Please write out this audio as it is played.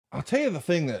I'll tell you the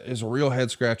thing that is a real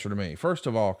head scratcher to me. First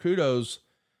of all, kudos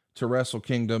to Wrestle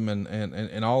Kingdom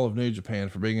and all of New Japan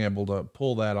for being able to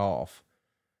pull that off.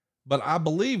 But I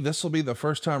believe this will be the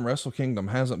first time Wrestle Kingdom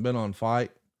hasn't been on Fight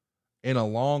in a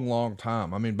long, long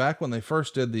time. I mean, back when they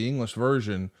first did the English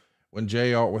version, when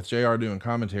with JR doing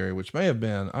commentary, which may have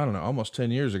been, I don't know, almost 10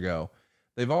 years ago,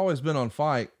 they've always been on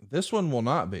Fight. This one will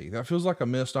not be. That feels like a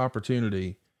missed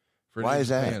opportunity for Why New is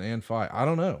Japan that? and Fight. I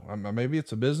don't know. Maybe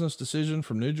it's a business decision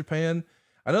from New Japan.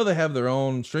 I know they have their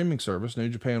own streaming service, New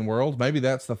Japan World. Maybe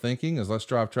that's the thinking, is let's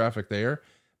drive traffic there.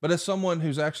 But as someone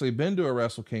who's actually been to a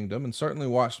Wrestle Kingdom and certainly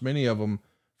watched many of them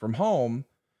from home,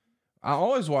 I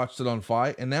always watched it on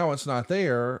Fight, and now it's not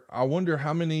there. I wonder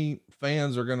how many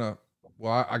fans are going to,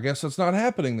 well, I guess it's not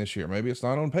happening this year. Maybe it's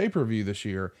not on pay-per-view this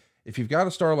year. If you've got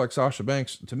a star like Sasha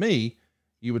Banks, to me,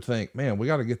 you would think, man, we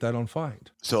got to get that on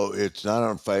Fight. So it's not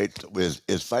on Fight.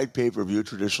 Is Fight pay-per-view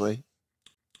traditionally?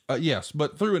 Yes,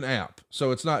 but through an app.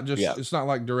 So it's not just, it's not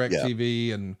like Direct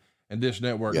TV and Dish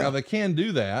Network. Now they can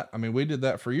do that. I mean, we did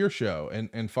that for your show,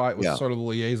 and Fight was sort of the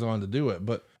liaison to do it,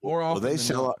 but more often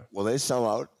will they sell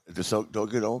out at the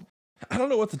Tokyo Dome? I don't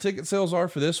know what the ticket sales are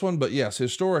for this one, but yes,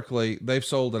 historically they've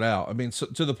sold it out. I mean,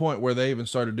 to the point where they even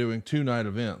started doing 2-night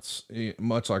events,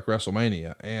 much like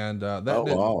WrestleMania. And,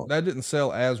 that didn't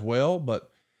sell as well, but,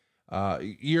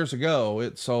 years ago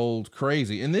it sold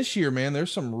crazy. And this year, man,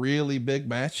 there's some really big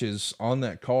matches on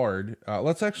that card.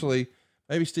 Let's actually,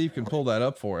 maybe Steve can pull that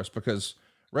up for us, because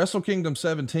Wrestle Kingdom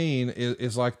 17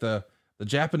 is like the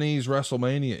Japanese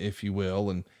WrestleMania, if you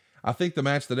will. And I think the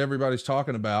match that everybody's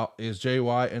talking about is Jay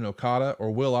White and Okada,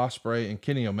 or Will Ospreay and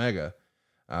Kenny Omega.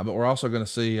 But we're also going to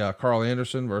see Carl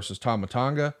Anderson versus Tama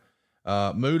Tonga.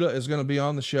 Muda is going to be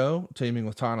on the show, teaming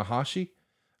with Tanahashi.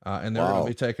 And they're going to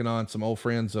be taking on some old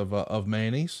friends of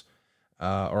Manny's,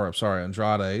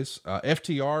 Andrade's.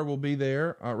 FTR will be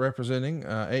there representing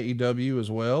AEW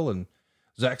as well. And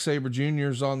Zack Sabre Jr.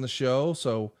 is on the show.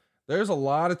 So there's a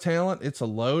lot of talent. It's a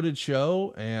loaded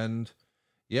show. And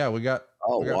yeah, we got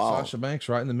Sasha Banks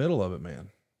right in the middle of it, man.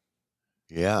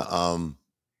 Yeah.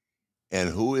 And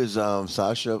who is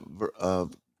Sasha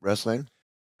wrestling?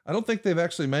 I don't think they've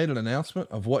actually made an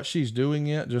announcement of what she's doing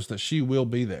yet, just that she will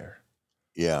be there.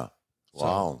 Yeah. Wow.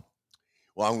 So,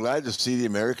 well, I'm glad to see the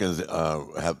Americans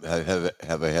have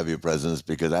a heavy presence,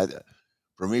 because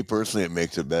for me personally, it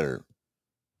makes it better.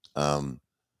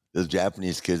 Those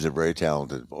Japanese kids are very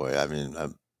talented, boy. I mean,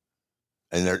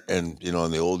 and you know,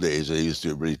 in the old days, they used to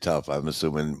be really tough. I'm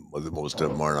assuming most of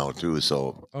them are now too.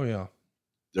 So, oh yeah,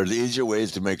 there's easier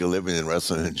ways to make a living in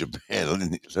wrestling in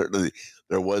Japan. Certainly,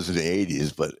 there was in the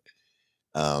 '80s, but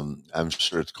I'm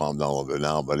sure it's calmed down a little bit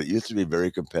now. But it used to be very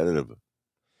competitive.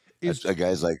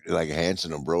 Guys like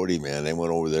Hanson and Brody, man, they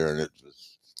went over there and it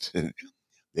was,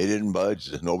 they didn't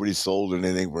budge. Nobody sold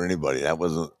anything for anybody. That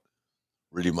wasn't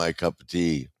really my cup of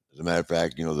tea. As a matter of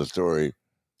fact, you know, the story,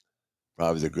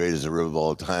 probably the greatest rib of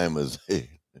all time, was a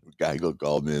guy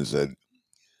called me and said,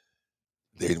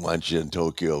 they want you in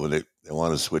Tokyo, and they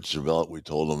want to switch the belt. We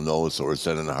told them no, so we're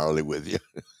sending Harley with you.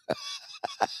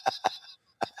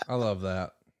 I love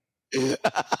that.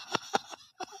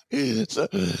 So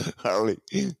Harley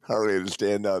had to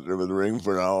stand out there with the ring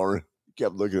for an hour. He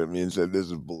kept looking at me and said, "This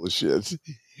is bullshit.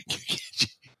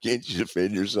 Can't you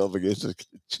defend yourself against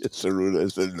Saruda?" I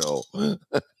said, "No,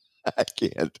 I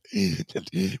can't."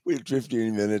 We have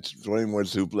 15 minutes, 20 more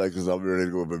suplexes. I'll be ready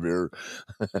to go have a beer.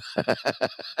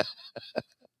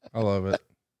 I love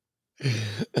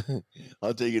it.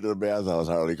 I'll take you to the bathhouse,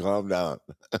 Harley. Calm down.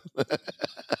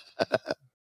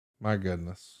 My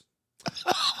goodness.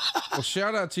 Well,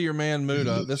 shout out to your man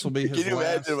Muda. This will be his. Can you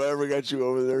imagine if I ever got you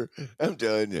over there? I'm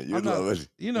telling you, you'd love it.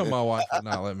 You know, my wife would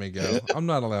not let me go. I'm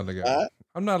not allowed to go.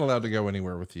 I'm not allowed to go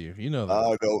anywhere with you. You know that.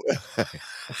 Oh no.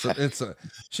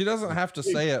 She doesn't have to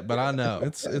say it, but I know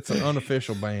it's an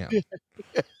unofficial ban.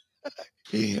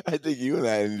 I think you and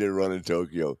I need to run in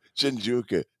Tokyo.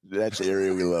 Shinjuku. That's the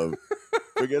area we love.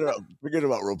 Forget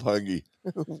about Roppongi.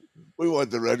 We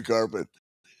want the red carpet.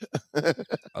 They're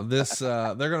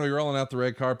going to be rolling out the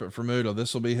red carpet for Muto.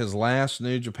 This will be his last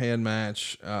New Japan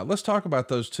match. Let's talk about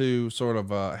those two sort of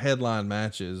headline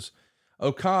matches.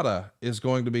 Okada is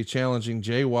going to be challenging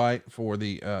Jay White for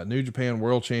the New Japan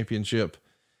World Championship.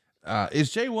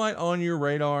 Is Jay White on your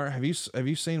radar? Have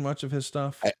you seen much of his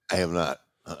stuff? I have not.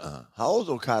 How old is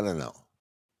Okada now?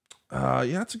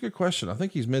 Yeah, that's a good question. I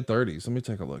think he's mid-30s. Let me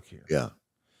take a look here. Yeah.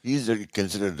 He's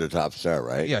considered the top star,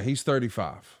 right? Yeah, he's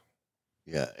 35.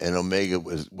 Yeah, and Omega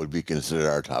would be considered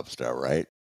our top star, right?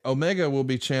 Omega will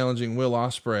be challenging Will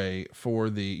Ospreay for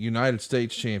the United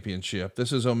States Championship.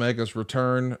 This is Omega's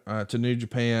return to New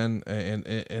Japan,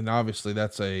 and obviously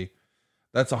that's a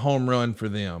that's a home run for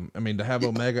them. I mean, to have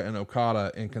Omega and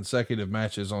Okada in consecutive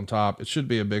matches on top, it should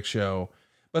be a big show.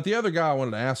 But the other guy I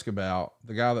wanted to ask about,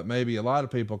 the guy that maybe a lot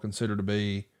of people consider to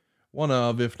be one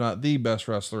of, if not the best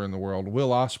wrestler in the world, Will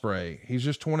Ospreay. He's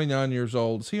just 29 years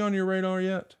old. Is he on your radar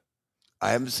yet?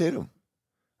 I haven't seen him.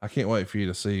 I can't wait for you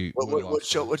to see. What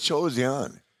show is he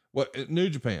on? What, New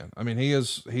Japan? I mean,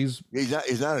 he's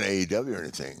not an AEW or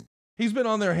anything. He's been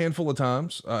on there a handful of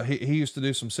times. He used to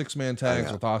do some 6-man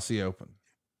tags with Aussie Open.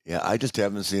 Yeah, I just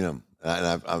haven't seen him,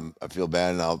 and I feel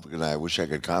bad now because I wish I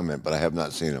could comment, but I have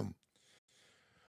not seen him.